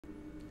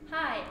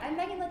Hi, I'm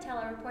Megan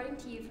Latella reporting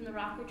to you from the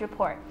Rockbridge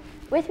Report.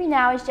 With me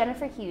now is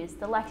Jennifer Hughes,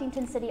 the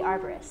Lexington City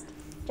Arborist.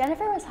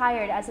 Jennifer was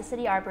hired as a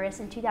city arborist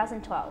in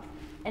 2012,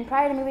 and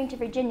prior to moving to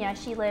Virginia,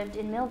 she lived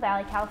in Mill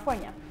Valley,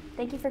 California.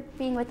 Thank you for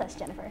being with us,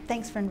 Jennifer.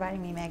 Thanks for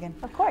inviting me, Megan.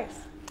 Of course.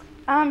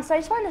 So I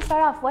just wanted to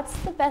start off, what's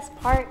the best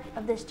part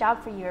of this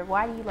job for you, or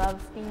why do you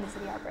love being the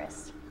city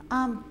arborist?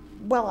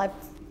 Well,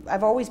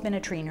 I've always been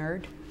a tree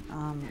nerd.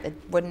 It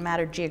wouldn't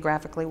matter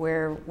geographically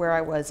where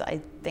I was.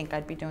 I think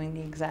I'd be doing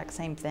the exact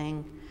same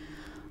thing.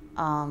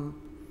 I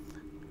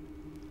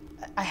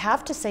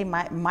have to say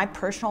my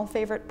personal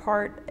favorite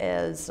part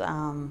is,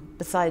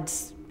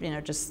 besides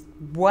just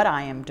what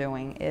I am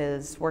doing,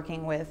 is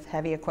working with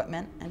heavy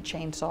equipment and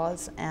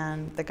chainsaws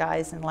and the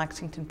guys in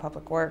Lexington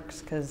Public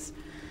Works, because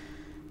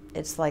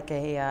it's like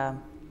a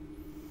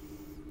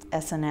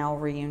SNL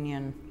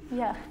reunion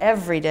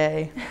every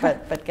day,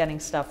 but getting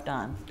stuff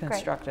done,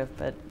 constructive,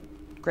 but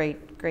great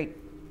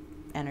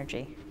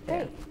energy.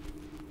 Great.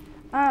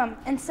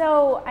 And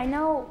so I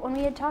know when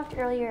we had talked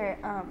earlier,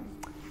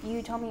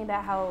 you told me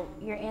about how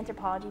your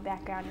anthropology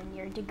background and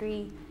your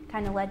degree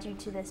kind of led you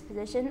to this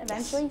position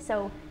eventually. Yes.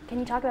 So can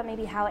you talk about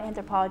maybe how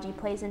anthropology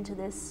plays into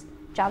this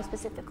job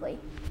specifically,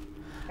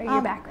 or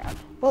your background?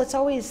 Well, it's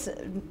always,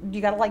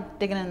 you gotta like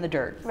digging in the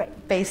dirt,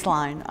 right?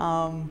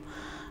 Baseline.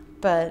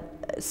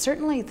 But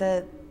certainly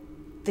the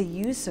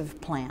use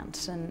of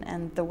plants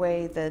and the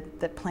way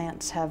that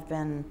plants have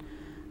been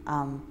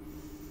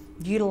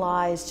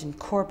utilized,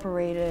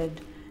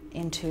 incorporated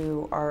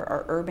into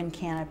our urban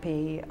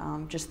canopy,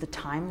 just the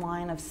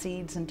timeline of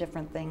seeds and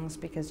different things,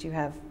 because you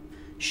have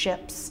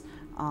ships,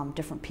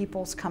 different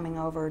peoples coming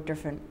over,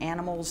 different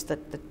animals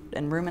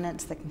and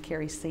ruminants that can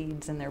carry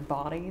seeds in their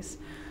bodies.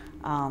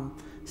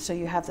 So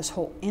you have this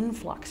whole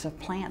influx of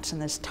plants in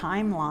this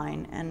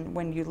timeline, and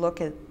when you look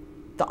at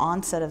the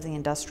onset of the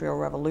Industrial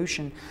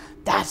Revolution,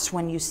 that's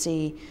when you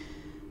see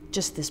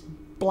just this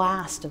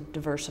blast of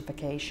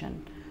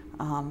diversification,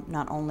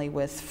 not only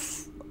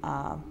with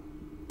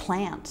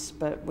plants,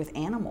 but with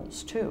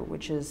animals too,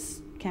 which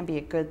can be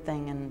a good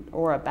thing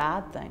or a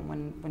bad thing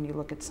when you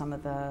look at some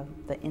of the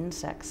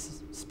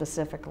insects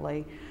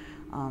specifically,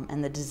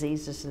 and the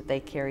diseases that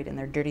they carried in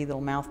their dirty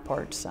little mouth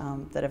parts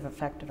that have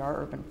affected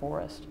our urban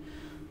forest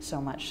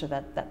so much. So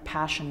that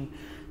passion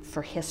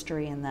for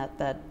history and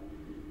that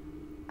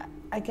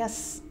I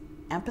guess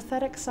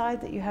empathetic side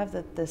that you have,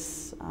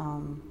 this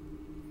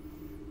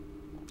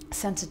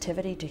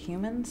sensitivity to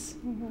humans,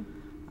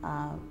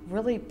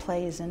 really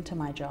plays into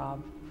my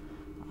job,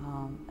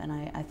 and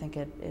I think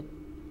it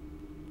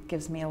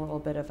gives me a little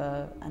bit of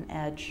an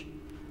edge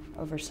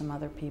over some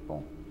other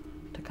people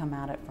to come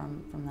at it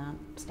from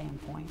that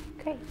standpoint.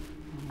 Great.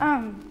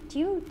 Do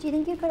you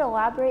think you could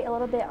elaborate a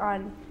little bit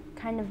on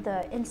kind of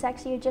the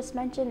insects you just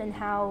mentioned and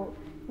how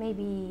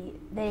maybe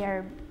they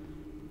are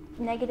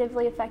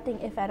negatively affecting,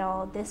 if at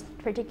all, this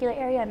particular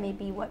area, and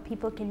maybe what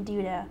people can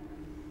do to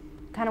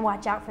kind of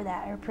watch out for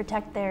that or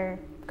protect their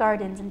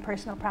gardens and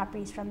personal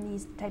properties from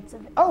these types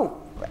of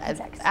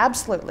insects?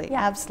 Absolutely,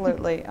 yeah.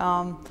 Absolutely.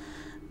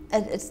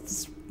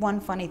 It's one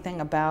funny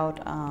thing about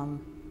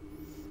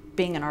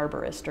being an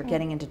arborist or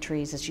getting into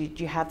trees is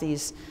you have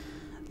these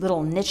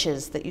little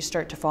niches that you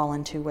start to fall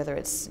into, whether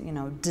it's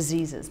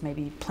diseases,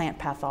 maybe plant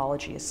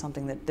pathology is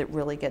something that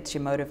really gets you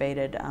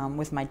motivated.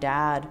 With my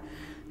dad,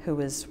 who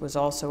was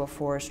also a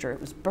forester, it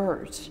was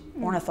birds.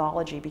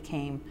 Ornithology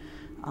became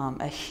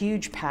a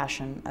huge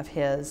passion of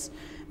his.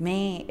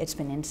 Me, it's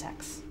been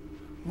insects,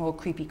 little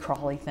creepy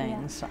crawly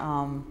things.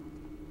 Yeah.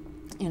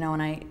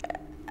 And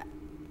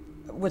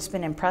what's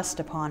been impressed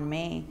upon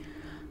me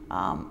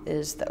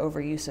is the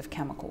overuse of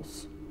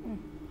chemicals.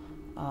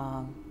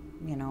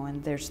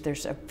 And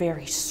there's a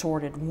very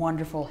sordid,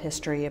 wonderful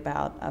history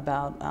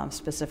about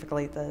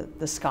specifically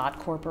the Scott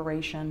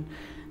Corporation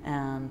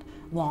and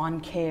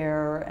lawn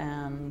care,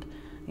 and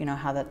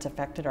how that's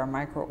affected our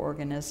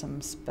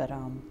microorganisms. But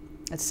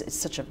it's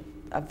such a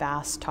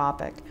vast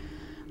topic.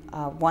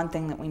 One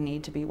thing that we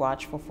need to be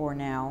watchful for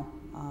now,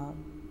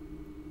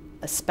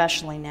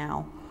 especially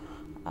now,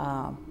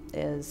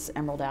 is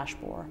emerald ash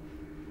borer,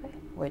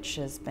 which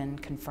has been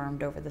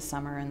confirmed over the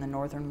summer in the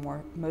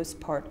northernmost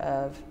part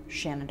of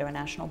Shenandoah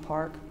National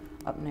Park,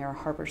 up near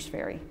Harper's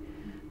Ferry,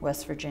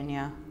 West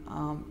Virginia.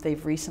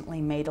 They've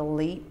recently made a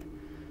leap,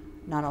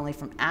 not only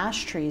from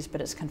ash trees,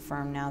 but it's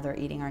confirmed now they're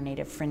eating our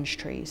native fringe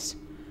trees.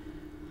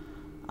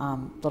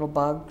 Little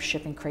bug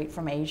shipping crate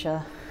from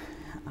Asia.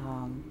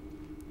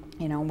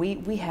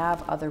 We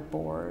have other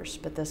borers,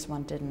 but this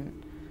one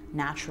didn't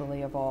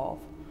naturally evolve.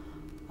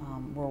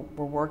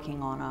 We're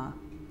working on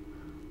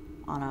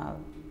a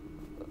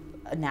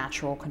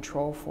natural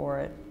control for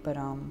it, but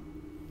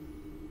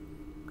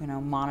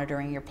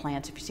monitoring your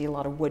plants. If you see a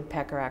lot of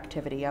woodpecker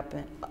activity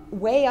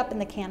way up in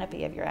the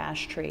canopy of your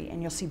ash tree,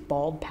 and you'll see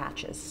bald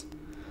patches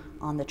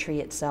on the tree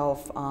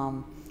itself.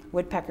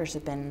 Woodpeckers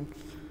have been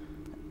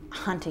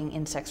hunting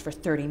insects for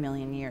 30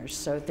 million years,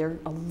 so they're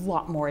a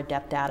lot more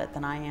adept at it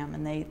than I am,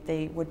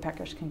 and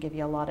woodpeckers can give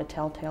you a lot of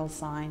telltale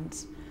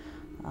signs.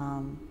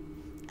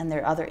 And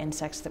there are other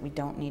insects that we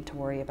don't need to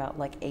worry about,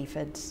 like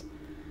aphids,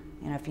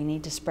 You know, if you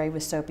need to spray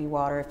with soapy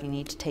water, if you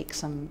need to take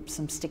some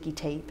sticky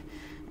tape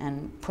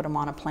and put them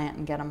on a plant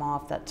and get them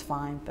off, that's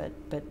fine.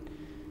 But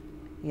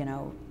you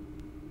know,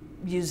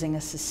 using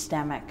a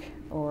systemic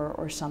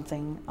or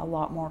something a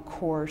lot more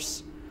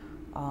coarse,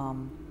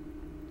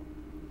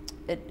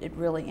 it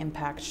really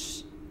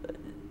impacts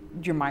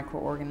your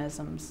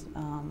microorganisms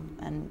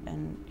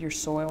and your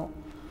soil.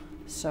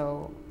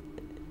 So,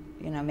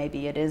 you know,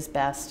 maybe it is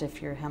best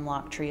if your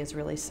hemlock tree is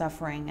really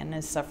suffering and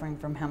is suffering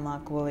from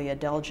hemlock woolly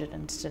adelgid,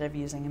 instead of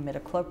using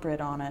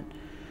imidacloprid on it,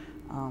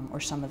 or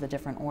some of the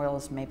different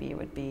oils, maybe it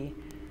would be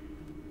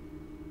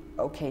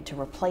okay to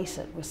replace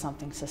it with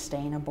something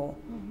sustainable,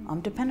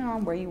 depending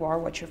on where you are,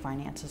 what your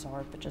finances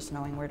are, but just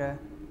knowing where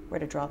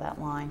to draw that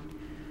line.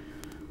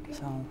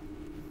 So.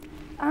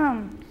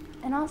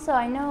 And also,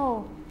 I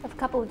know a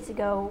couple weeks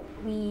ago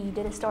we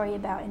did a story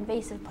about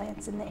invasive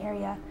plants in the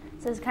area.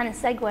 So it's kind of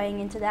segueing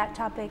into that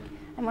topic.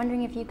 I'm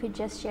wondering if you could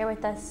just share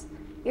with us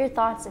your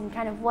thoughts and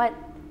kind of what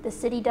the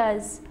city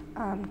does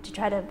to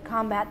try to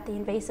combat the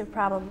invasive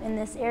problem in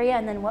this area,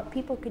 and then what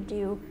people could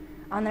do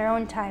on their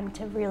own time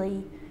to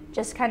really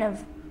just kind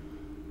of,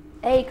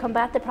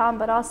 combat the problem,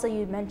 but also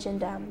you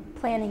mentioned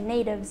planting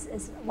natives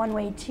is one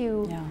way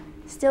to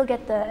still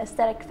get the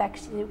aesthetic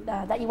effects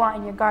that you want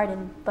in your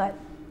garden, but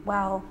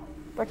while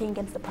working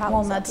against the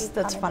problem. Well,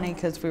 that's funny,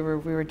 because we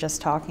were just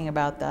talking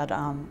about that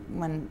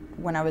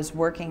when I was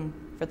working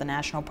for the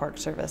National Park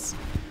Service.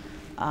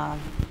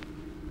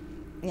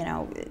 You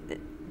know,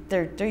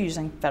 they're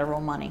using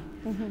federal money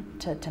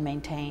to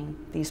maintain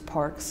these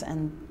parks,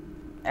 and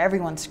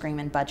everyone's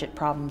screaming budget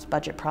problems,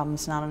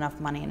 not enough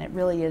money, and it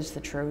really is the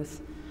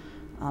truth.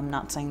 I'm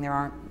not saying there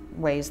aren't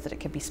ways that it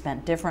could be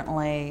spent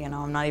differently. You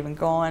know, I'm not even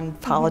going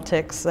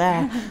politics.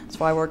 That's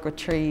why I work with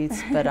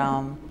trees, but.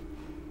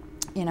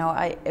 You know,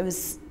 it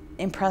was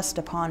impressed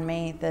upon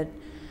me that,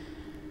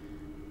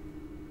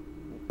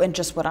 and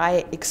just what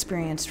I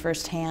experienced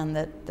firsthand,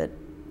 that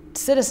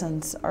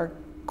citizens are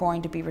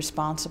going to be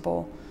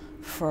responsible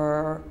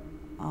for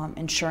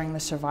ensuring the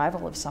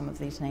survival of some of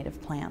these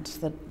native plants.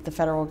 That the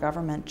federal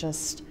government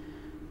just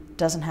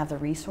doesn't have the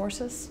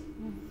resources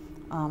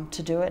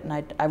to do it,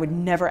 and I would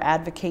never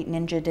advocate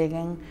ninja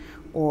digging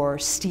or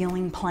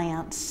stealing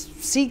plants,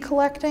 seed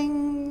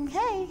collecting,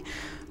 hey,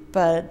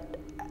 but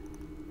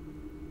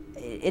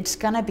it's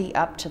going to be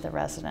up to the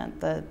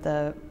resident,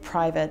 the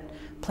private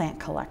plant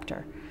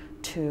collector,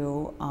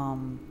 to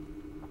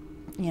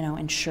you know,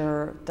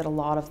 ensure that a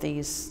lot of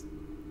these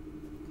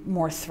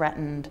more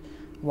threatened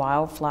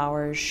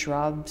wildflowers,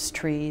 shrubs,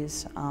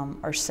 trees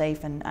are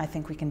safe. And I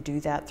think we can do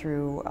that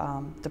through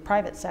the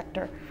private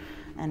sector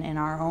and in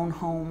our own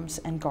homes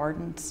and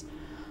gardens.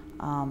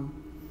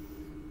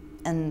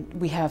 And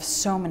we have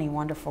so many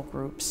wonderful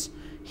groups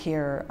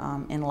here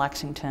in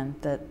Lexington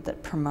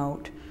that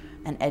promote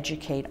and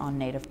educate on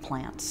native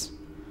plants.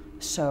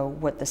 So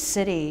what's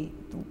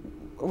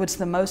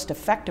the most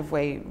effective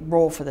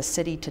role for the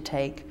city to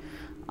take,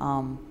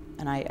 and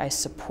I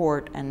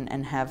support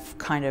and have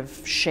kind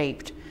of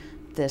shaped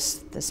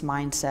this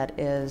mindset,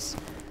 is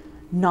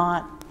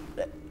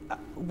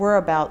we're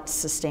about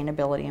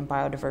sustainability and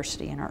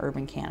biodiversity in our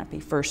urban canopy,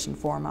 first and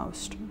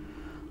foremost.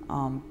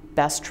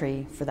 Best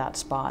tree for that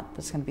spot,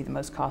 that's going to be the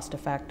most cost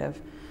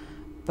effective.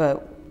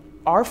 But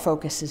our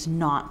focus is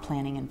not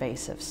planting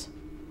invasives.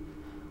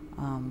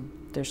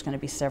 There's going to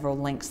be several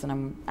links that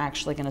I'm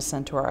actually going to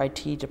send to our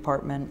IT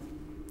department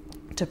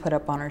to put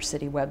up on our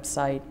city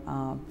website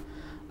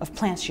of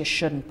plants you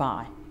shouldn't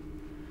buy.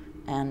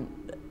 And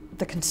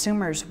the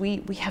consumers,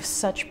 we have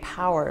such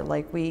power.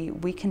 Like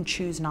we can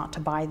choose not to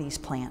buy these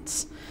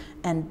plants.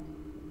 And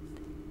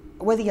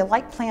whether you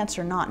like plants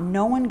or not,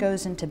 no one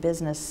goes into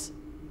business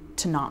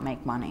to not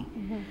make money.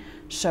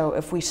 So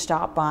if we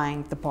stop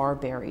buying the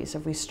barberries,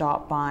 if we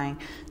stop buying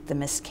the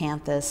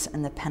miscanthus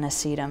and the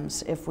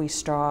pennisedums, if we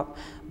stop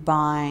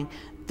buying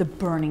the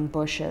burning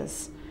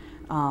bushes,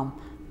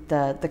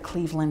 the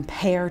Cleveland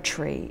pear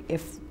tree,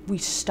 if we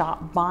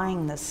stop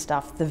buying this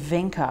stuff, the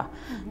vinca,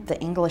 the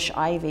English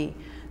ivy,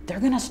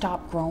 they're going to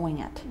stop growing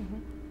it.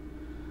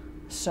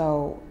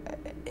 So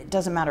it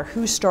doesn't matter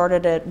who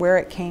started it, where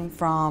it came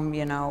from,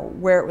 you know,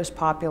 where it was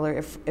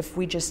popular, if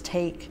we just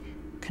take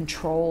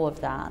control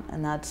of that.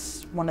 And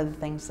that's one of the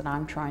things that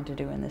I'm trying to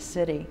do in this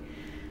city,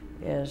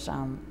 is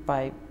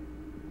by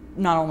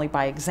not only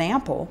by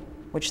example,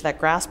 which that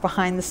grass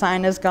behind the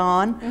sign is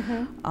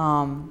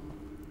gone,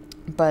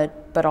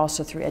 but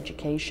also through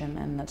education.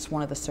 And that's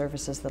one of the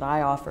services that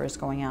I offer, is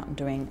going out and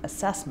doing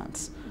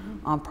assessments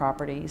on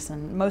properties,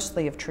 and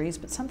mostly of trees,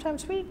 but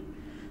sometimes we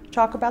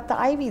talk about the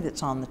ivy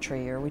that's on the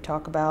tree, or we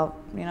talk about,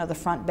 you know, the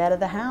front bed of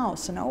the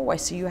house, and oh, I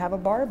see you have a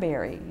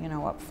barberry, you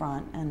know, up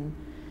front. And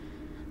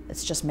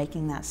it's just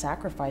making that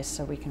sacrifice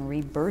so we can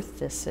rebirth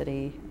this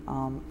city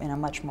in a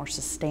much more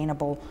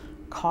sustainable,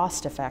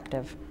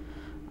 cost-effective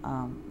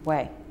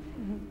way.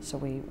 So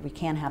we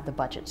can have the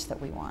budgets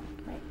that we want.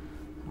 Right.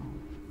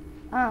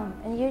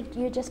 And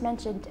you just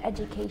mentioned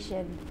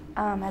education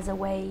as a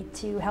way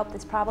to help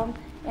this problem.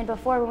 And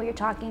before, when we were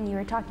talking, you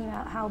were talking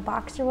about how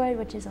Boxerwood,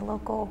 which is a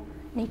local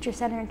nature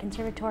center and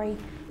conservatory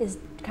is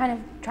kind of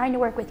trying to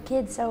work with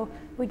kids. So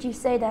would you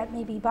say that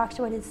maybe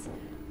Boxwood is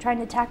trying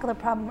to tackle the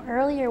problem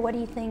early, or what do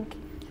you think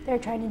they're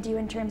trying to do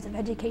in terms of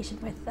education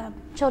with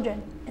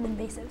children and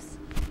invasives?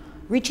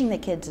 Reaching the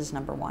kids is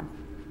number one.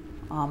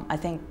 I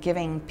think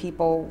giving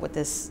people with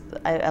this,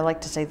 I like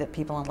to say that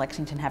people in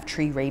Lexington have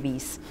tree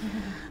rabies.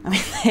 I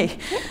mean,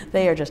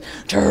 they are just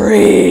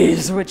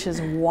trees, which is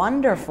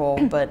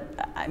wonderful, but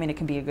I mean, it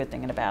can be a good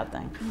thing and a bad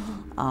thing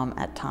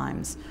at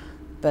times.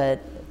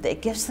 But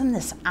it gives them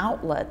this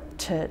outlet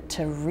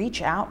to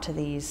reach out to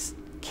these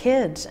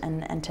kids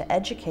and to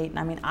educate. And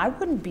I mean, I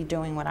wouldn't be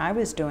doing what I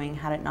was doing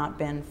had it not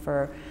been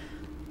for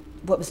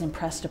what was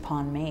impressed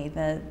upon me,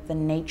 the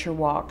nature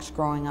walks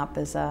growing up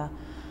as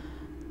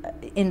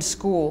in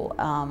school,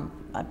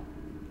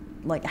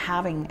 like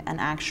having an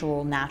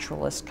actual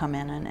naturalist come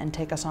in and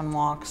take us on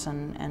walks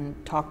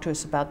and talk to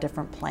us about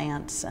different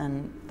plants.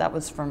 And that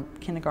was from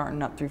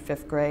kindergarten up through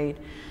 5th grade,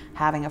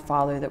 having a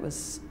father that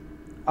was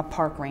a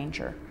park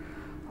ranger.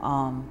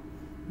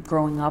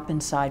 Growing up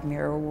inside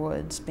Muir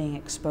Woods, being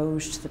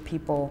exposed to the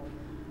people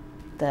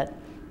that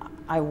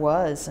I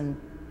was, and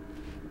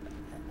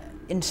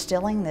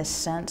instilling this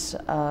sense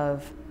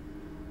of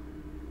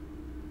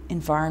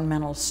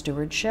environmental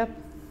stewardship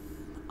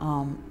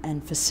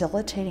and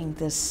facilitating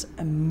this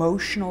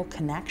emotional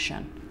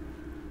connection.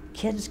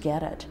 Kids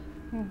get it.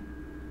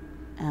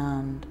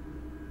 And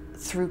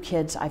through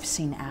kids, I've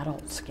seen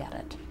adults get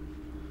it.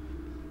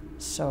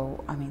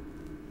 So, I mean,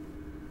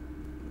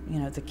 you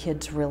know, the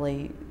kids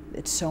really,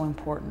 it's so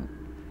important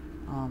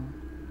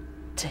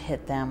to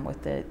hit them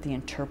with the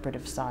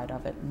interpretive side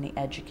of it and the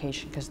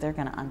education, because they're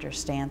going to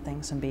understand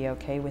things and be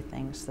okay with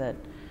things that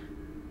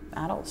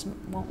adults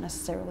won't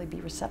necessarily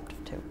be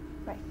receptive to.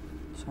 Right.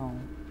 So,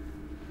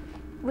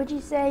 would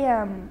you say,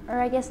 or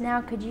I guess now,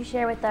 could you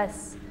share with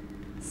us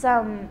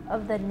some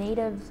of the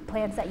native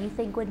plants that you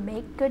think would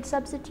make good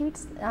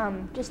substitutes?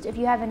 Just if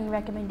you have any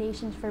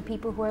recommendations for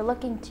people who are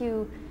looking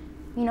to,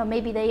 you know,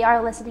 maybe they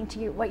are listening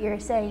to what you're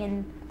saying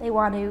and they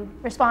want to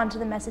respond to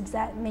the message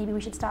that maybe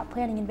we should stop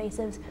planting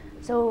invasives.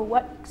 So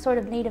what sort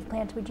of native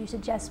plants would you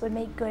suggest would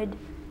make good,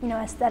 you know,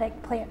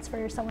 aesthetic plants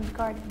for someone's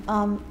garden?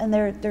 And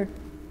there are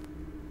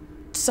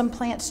some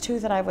plants too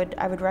that I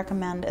would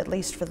recommend, at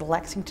least for the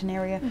Lexington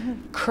area,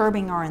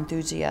 curbing our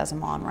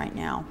enthusiasm on right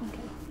now.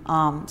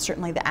 Okay.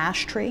 Certainly the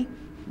ash tree,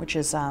 which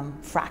is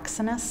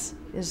Fraxinus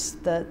is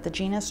the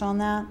genus on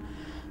that.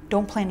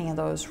 Don't plant any of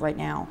those right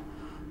now.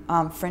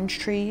 Fringe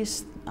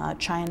trees,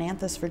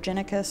 Chionanthus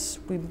virginicus,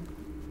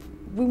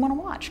 we want to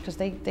watch because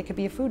they could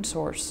be a food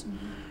source.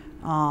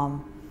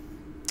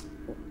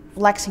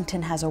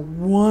 Lexington has a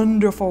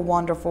wonderful,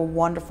 wonderful,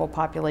 wonderful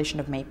population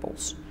of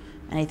maples,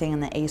 anything in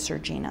the Acer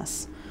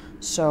genus.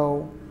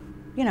 So,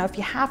 you know, if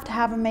you have to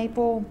have a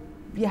maple,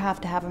 you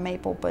have to have a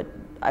maple, but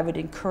I would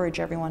encourage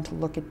everyone to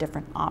look at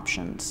different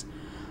options.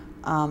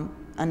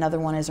 Another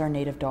one is our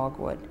native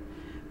dogwood.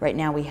 Right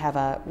now we have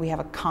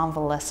a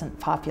convalescent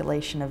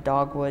population of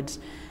dogwoods,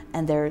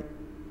 and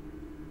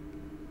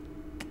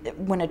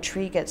when a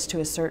tree gets to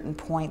a certain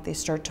point, they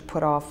start to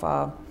put off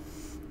a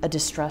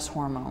distress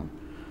hormone.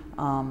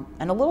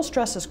 And a little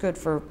stress is good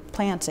for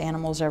plants,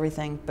 animals,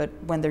 everything, but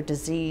when they're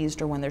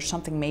diseased or when there's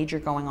something major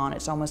going on,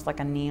 it's almost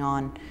like a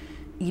neon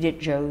Eat It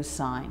Joe's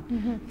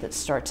sign that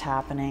starts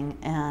happening.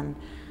 And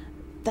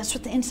that's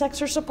what the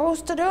insects are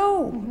supposed to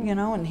do, you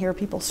know, and hear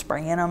people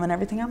spraying them and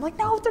everything. I'm like,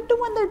 no, they're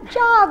doing their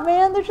job,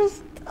 man. They're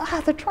just,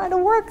 they're trying to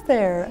work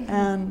there.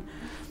 And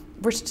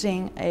we're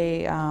seeing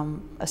a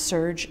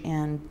surge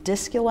in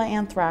Discula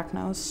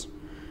anthracnose,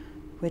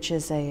 which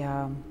is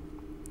a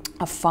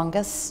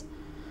fungus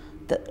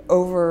that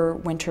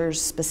overwinters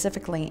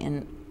specifically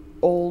in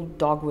old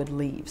dogwood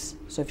leaves.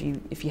 So if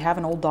you have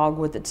an old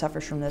dogwood that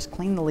suffers from this,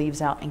 clean the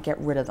leaves out and get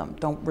rid of them.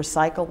 Don't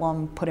recycle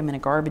them, put them in a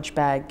garbage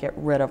bag, get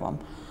rid of them.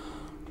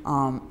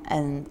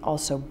 And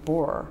also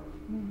borer.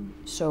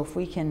 So if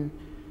we can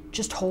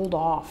just hold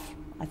off,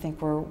 I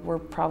think we're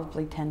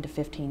probably 10 to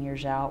 15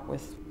 years out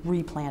with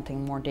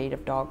replanting more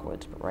native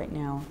dogwoods. But right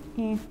now,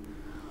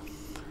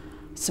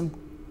 some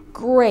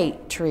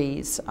great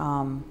trees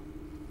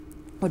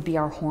would be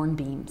our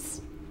hornbeams,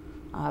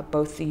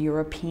 both the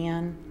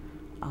European,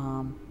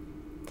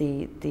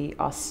 the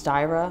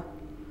Ostira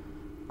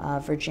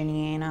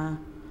virginiana,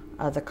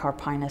 the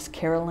Carpinus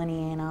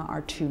caroliniana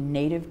are two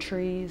native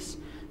trees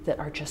that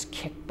are just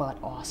kick butt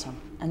awesome.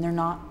 And they're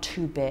not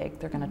too big.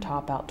 They're going to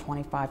top out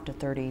 25 to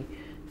 30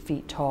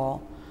 feet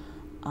tall.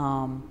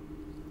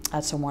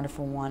 That's a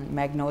wonderful one.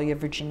 Magnolia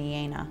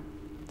virginiana,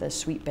 the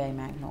Sweet Bay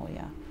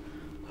magnolia.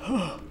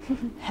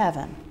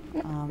 Heaven.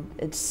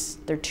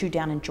 There are two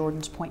down in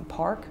Jordan's Point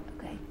Park.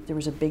 Okay. There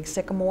was a big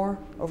sycamore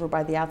over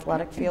by the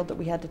athletic field that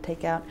we had to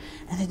take out.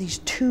 And then these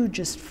two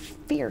just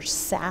fierce,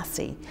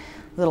 sassy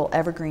little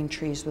evergreen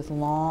trees with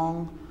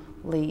long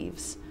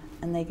leaves.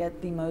 And they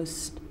get the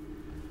most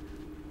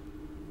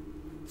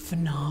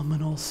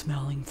phenomenal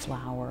smelling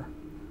flower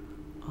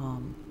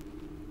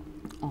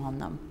on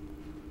them.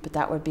 But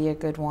that would be a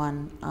good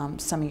one.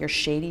 Some of your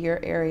shadier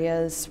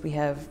areas, we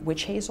have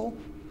witch hazel,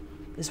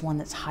 is one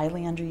that's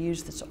highly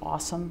underused, that's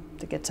awesome,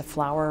 that gets a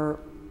flower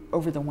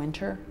over the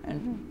winter,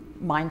 and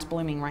mine's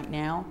blooming right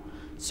now.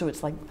 So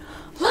it's like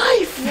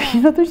life,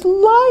 you know, there's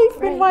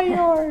life in my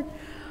yard.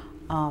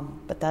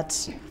 But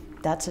that's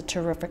a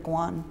terrific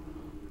one.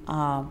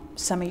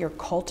 Some of your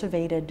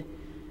cultivated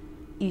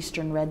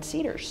eastern red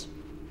cedars,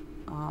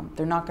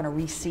 they're not going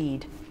to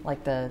reseed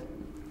like the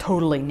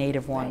totally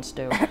native ones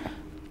do.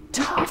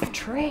 Tough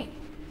tree,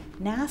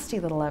 nasty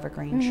little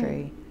evergreen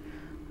tree.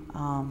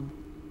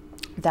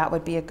 That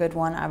would be a good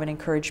one. I would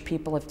encourage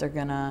people, if they're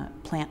going to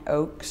plant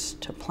oaks,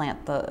 to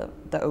plant the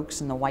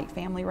oaks in the white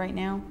family right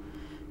now,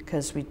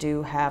 because we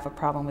do have a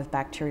problem with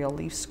bacterial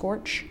leaf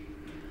scorch.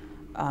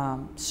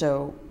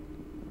 So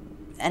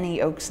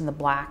any oaks in the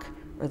black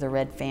or the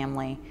red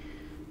family,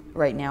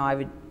 right now I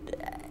would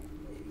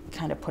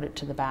kind of put it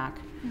to the back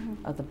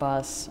of the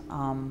bus.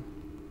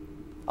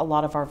 A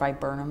lot of our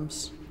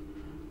viburnums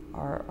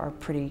are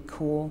pretty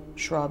cool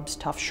shrubs,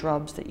 tough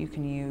shrubs that you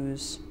can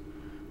use.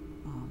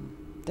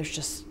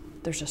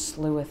 There's a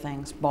slew of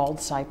things. Bald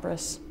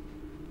cypress,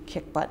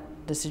 kickbutt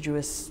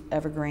deciduous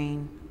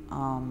evergreen.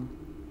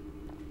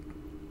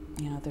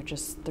 You know,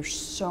 there's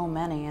so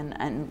many,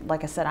 and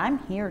like I said, I'm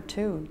here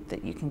too,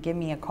 that you can give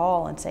me a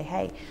call and say,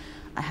 hey,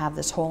 I have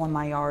this hole in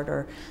my yard,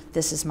 or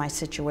this is my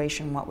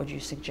situation, what would you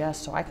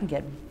suggest? So I can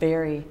get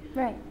very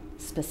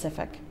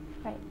specific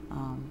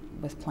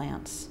with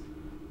plants,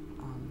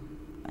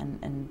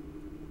 and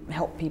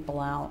help people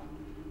out.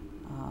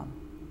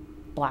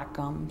 Black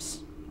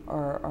gums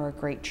are a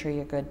great tree,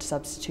 a good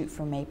substitute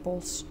for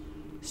maples.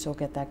 Still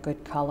get that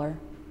good color.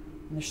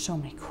 And there's so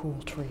many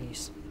cool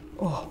trees.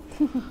 Oh.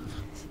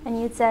 And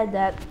you said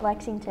that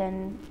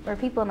Lexington, or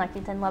people in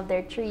Lexington, love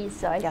their trees,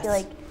 so I feel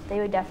like they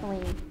would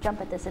definitely jump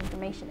at this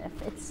information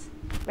if it's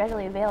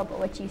readily available,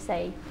 which you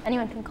say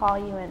anyone can call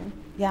you and...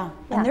 Yeah,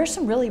 and there's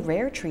some really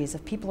rare trees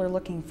if people are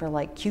looking for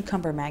like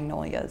cucumber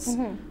magnolias.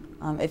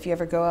 If you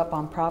ever go up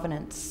on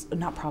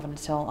not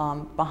Providence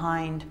Hill,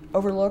 behind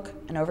Overlook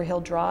and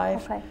Overhill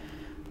Drive,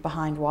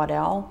 behind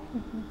Waddell,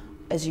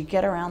 as you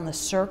get around the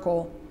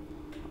circle,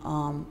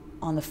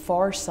 on the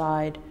far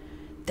side,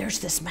 there's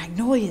this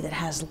magnolia that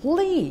has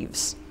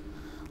leaves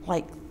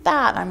like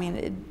that. I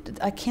mean,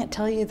 I can't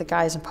tell you, the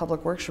guys in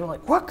Public Works were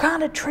like, what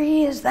kind of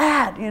tree is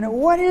that? You know,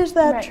 what is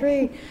that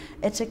tree?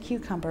 It's a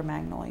cucumber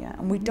magnolia,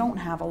 and we don't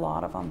have a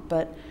lot of them,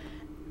 but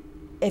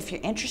if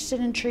you're interested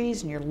in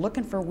trees and you're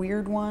looking for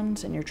weird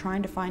ones and you're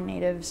trying to find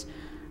natives,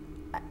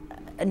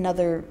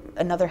 another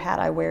hat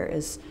I wear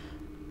is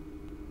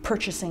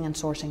purchasing and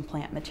sourcing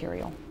plant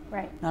material.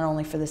 Not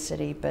only for the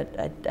city, but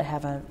I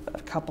have a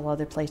couple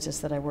other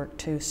places that I work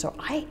too. So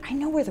I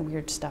know where the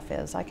weird stuff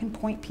is. I can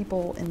point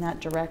people in that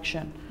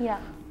direction.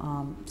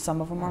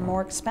 Some of them are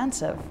more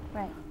expensive.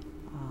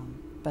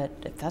 But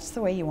if that's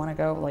the way you want to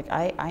go, like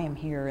I am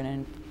here and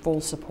in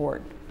full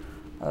support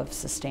of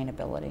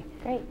sustainability.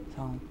 Great.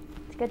 So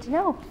it's good to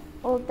know.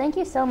 Well, thank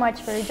you so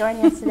much for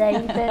joining us today.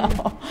 You've been,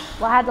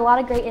 had a lot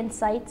of great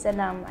insights,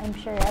 and I'm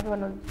sure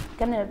everyone was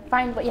going to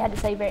find what you had to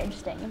say very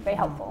interesting and very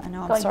helpful. I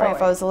know. I'm sorry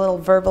if I was a little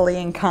verbally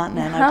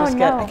incontinent.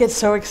 I get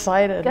so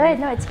excited. Good.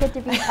 No, it's good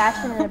to be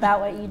passionate about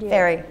what you do.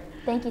 Very.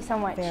 Thank you so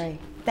much. Very.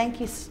 Thank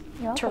you.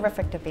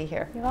 Terrific to be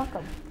here. You're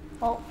welcome.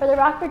 Well, for the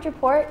Rockbridge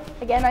Report,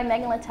 again, I'm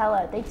Megan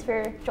Latella. Thanks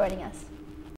for joining us.